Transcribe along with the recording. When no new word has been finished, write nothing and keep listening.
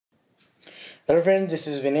Hello friends, this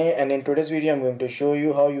is Vinay and in today's video I'm going to show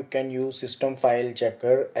you how you can use System File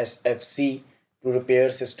Checker SFC to repair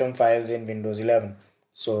system files in Windows 11.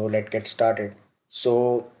 So let's get started.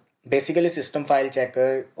 So basically System File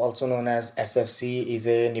Checker, also known as SFC, is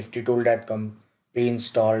a nifty tool that comes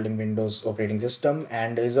pre-installed in Windows operating system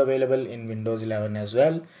and is available in Windows 11 as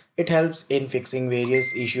well. It helps in fixing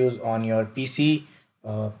various issues on your PC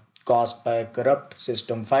caused by corrupt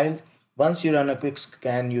system files. Once you run a quick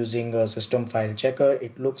scan using a system file checker,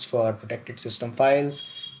 it looks for protected system files,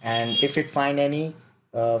 and if it find any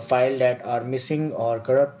file that are missing or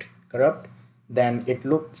corrupt, then it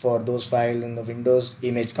look for those files in the Windows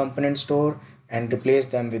image component store and replace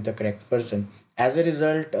them with the correct version. As a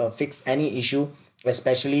result, fix any issue,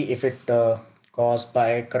 especially if it caused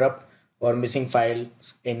by corrupt or missing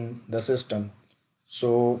files in the system.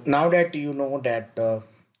 So now that you know that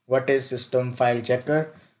what is system file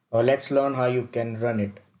checker, let's learn how you can run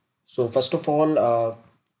it. So first of all,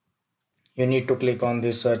 you need to click on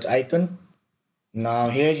this search icon. Now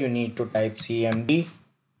here you need to type cmd.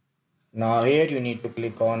 Now here you need to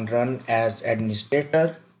click on run as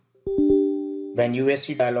administrator. When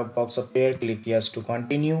USC dialog box appear, click yes to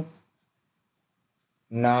continue.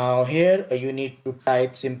 Now here you need to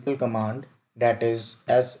type simple command, that is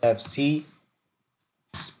sfc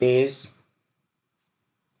space /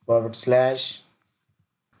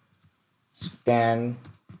 scan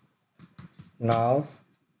now.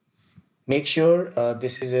 Make sure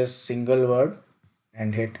this is a single word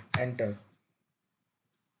and hit enter.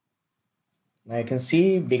 Now you can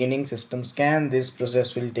see beginning system scan. This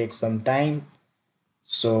process will take some time,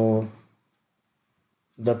 so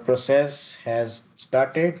the process has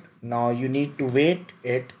started. Now you need to wait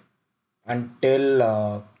it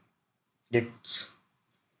until its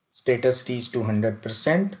status reach to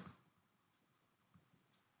 100%.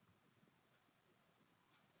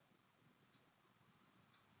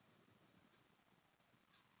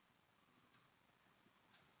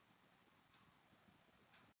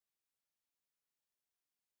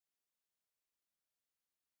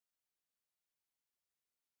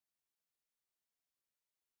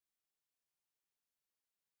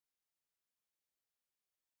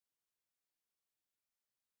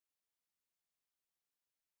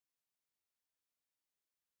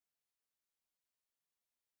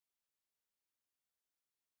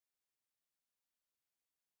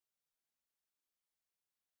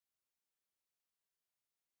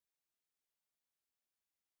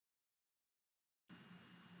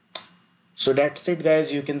 So that's it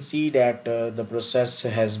guys, you can see that the process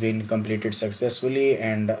has been completed successfully,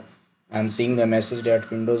 and I'm seeing the message that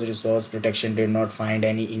Windows Resource Protection did not find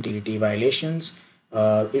any integrity violations.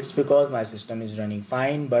 It's because my system is running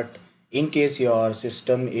fine, but in case your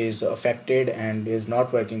system is affected and is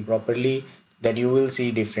not working properly, then you will see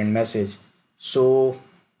different message. So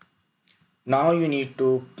now you need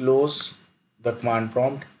to close the command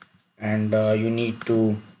prompt, and you need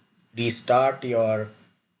to restart your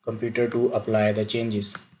computer to apply the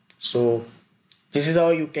changes. So this is how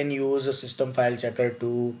you can use a system file checker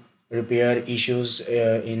to repair issues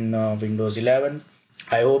in Windows 11.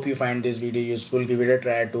 I hope you find this video useful. Give it a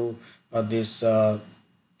try to this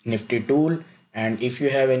nifty tool, and if you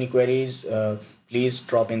have any queries, please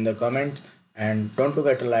drop in the comments, and don't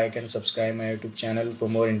forget to like and subscribe my YouTube channel for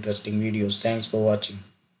more interesting videos. Thanks for watching.